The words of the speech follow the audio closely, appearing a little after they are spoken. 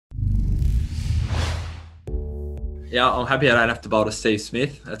Yeah, I'm happy I don't have to bowl to Steve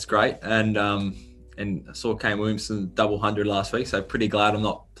Smith. That's great. And I saw Kane Williamson double 100 last week, so pretty glad I'm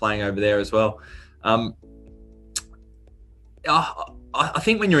not playing over there as well. I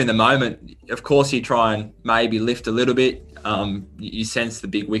think when you're in the moment, of course you try and maybe lift a little bit. You sense the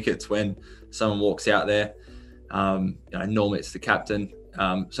big wickets when someone walks out there. Normally it's the captain.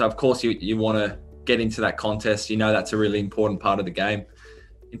 So of course you want to get into that contest. You know that's a really important part of the game.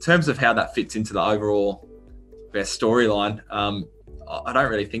 In terms of how that fits into the overall storyline, I don't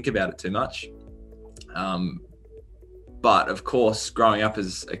really think about it too much. But of course, growing up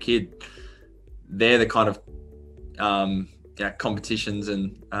as a kid, they're the kind of competitions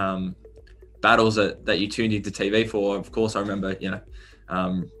and battles that you tuned into TV for. Of course, I remember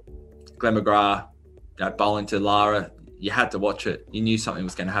Glenn McGrath bowling to Lara. You had to watch it. You knew something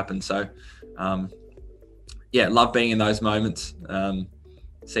was going to happen. So love being in those moments.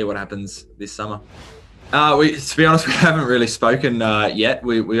 See what happens this summer. To be honest, we haven't really spoken yet.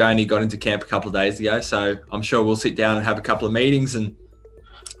 We only got into camp a couple of days ago, so I'm sure we'll sit down and have a couple of meetings. And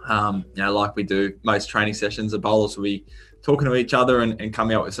like we do most training sessions, the bowlers will be talking to each other and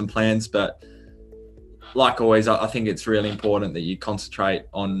coming up with some plans. But like always, I think it's really important that you concentrate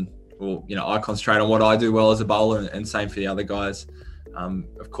on, I concentrate on what I do well as a bowler, and same for the other guys.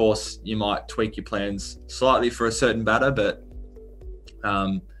 Of course, you might tweak your plans slightly for a certain batter, but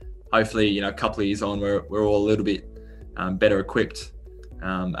hopefully, a couple of years on, we're all a little bit better equipped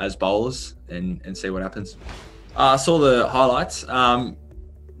as bowlers and see what happens. I saw the highlights.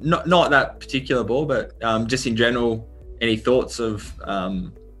 Not that particular ball, but just in general, any thoughts of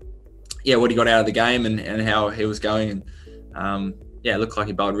what he got out of the game and how he was going? And it looked like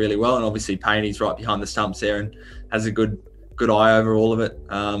he bowled really well. And obviously, Payne's right behind the stumps there and has a good eye over all of it.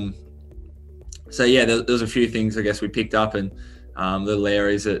 There's a few things I guess we picked up, and little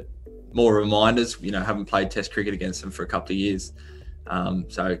areas that more reminders. Haven't played Test cricket against them for a couple of years,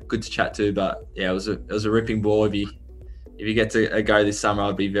 so good to chat to. But it was a ripping ball. If you get to go this summer,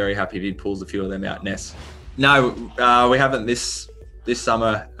 I'd be very happy if he pulls a few of them out. Ness. No, we haven't this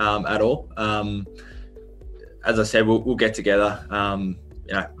summer at all. As I said, we'll get together.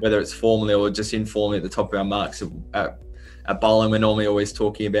 Whether it's formally or just informally at the top of our marks at bowling, we're normally always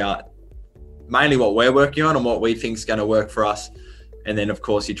talking about mainly what we're working on and what we think is going to work for us. And then, of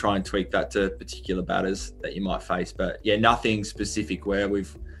course, you try and tweak that to particular batters that you might face. But, nothing specific where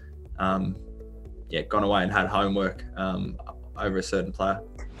we've, gone away and had homework over a certain player.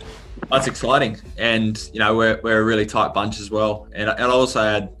 That's exciting. And, we're a really tight bunch as well. And I also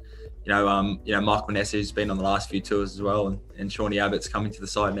had, Michael Nessa, who's been on the last few tours as well, and Shawnee Abbott's coming to the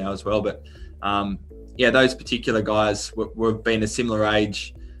side now as well. But, those particular guys, we've been a similar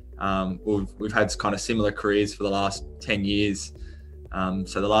age. We've had kind of similar careers for the last 10 years.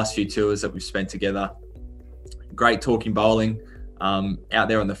 So the last few tours that we've spent together, great talking bowling, out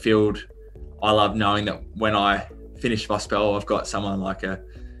there on the field. I love knowing that when I finish my spell, I've got someone like a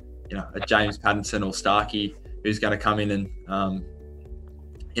James Pattinson or Starkey who's going to come in and,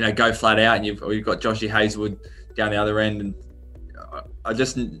 go flat out. And you've got Joshy Hazelwood down the other end. And I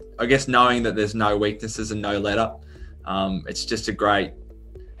guess knowing that there's no weaknesses and no let up, it's just a great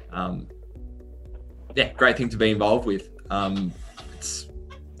thing to be involved with. It's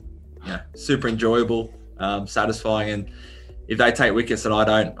super enjoyable, satisfying, and if they take wickets and I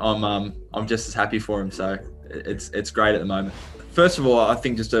don't, I'm just as happy for them. So it's great at the moment. First of all, I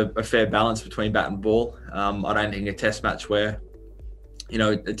think just a fair balance between bat and ball. I don't think a test match where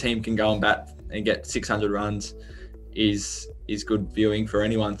a team can go and bat and get 600 runs is good viewing for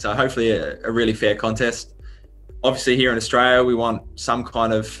anyone. So hopefully a really fair contest. Obviously here in Australia, we want some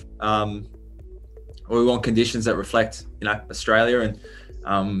kind of we want conditions that reflect Australia, and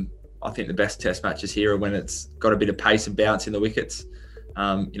I think the best test matches here are when it's got a bit of pace and bounce in the wickets.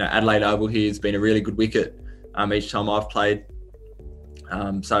 Adelaide Oval here has been a really good wicket each time I've played.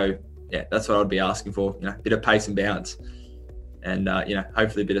 That's what I'd be asking for. A bit of pace and bounce, and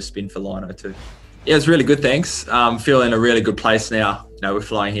hopefully a bit of spin for lino too. Yeah, it's really good. Thanks. Feel in a really good place now. We're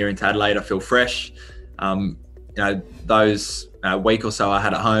flying here into Adelaide. I feel fresh. Those week or so I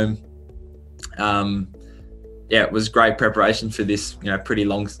had at home. It was great preparation for this, pretty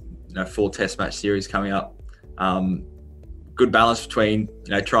long, 4 test match series coming up. Good balance between,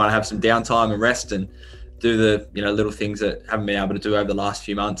 trying to have some downtime and rest and do the, little things that haven't been able to do over the last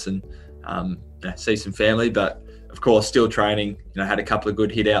few months, and, see some family, but of course still training, had a couple of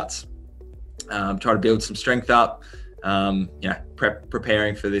good hit outs, trying to build some strength up,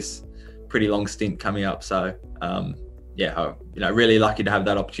 preparing for this pretty long stint coming up. So, really lucky to have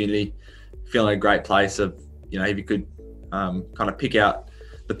that opportunity. Feeling a great place of, if you could kind of pick out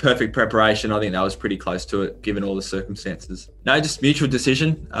the perfect preparation. I think that was pretty close to it, given all the circumstances. No, just mutual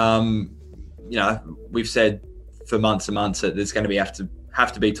decision. You know, we've said for months and months that there's going to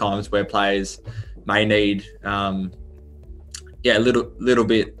have to be times where players may need, a little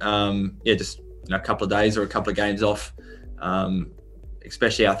bit, just a couple of days or a couple of games off,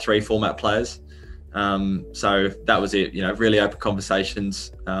 especially our 3 format players. So that was it. You know, really open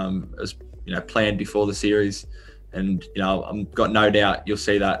conversations, as planned before the series, and I've got no doubt you'll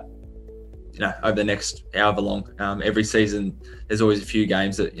see that. Over the next however long, every season, there's always a few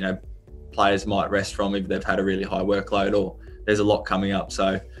games that players might rest from if they've had a really high workload or there's a lot coming up.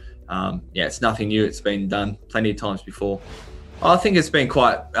 So it's nothing new. It's been done plenty of times before. I think it's been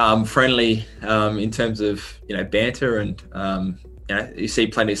quite friendly in terms of banter, and you see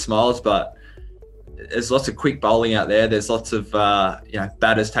plenty of smiles, but there's lots of quick bowling out there. There's lots of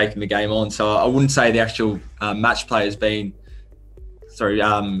batters taking the game on. So I wouldn't say the actual match play has been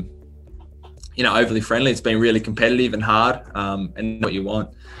overly friendly. It's been really competitive and hard, and what you want.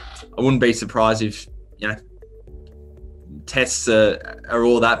 I wouldn't be surprised if tests are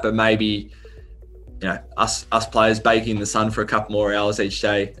all that, but maybe us players baking in the sun for a couple more hours each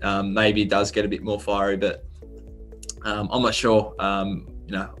day, maybe it does get a bit more fiery. But I'm not sure.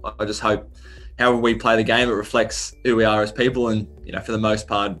 I just hope however we play the game, it reflects who we are as people. And for the most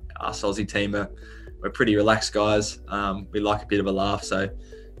part, us Aussie team we're pretty relaxed guys. We like a bit of a laugh. So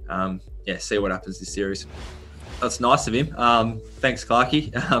see what happens this series. That's nice of him. Thanks,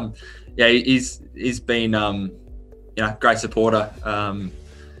 Clarkey. He's been great supporter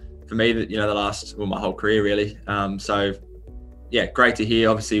for me. My whole career really. Great to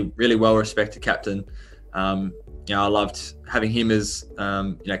hear. Obviously, really well respected captain. I loved having him as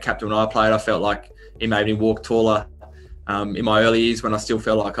captain when I played. I felt like he made me walk taller in my early years when I still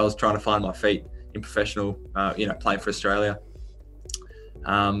felt like I was trying to find my feet in professional, playing for Australia.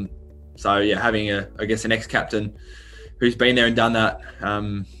 Having an ex-captain who's been there and done that,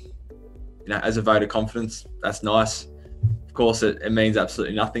 as a vote of confidence, that's nice. Of course, it means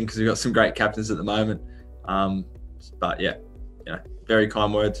absolutely nothing because we've got some great captains at the moment. Very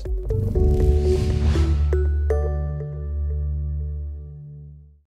kind words.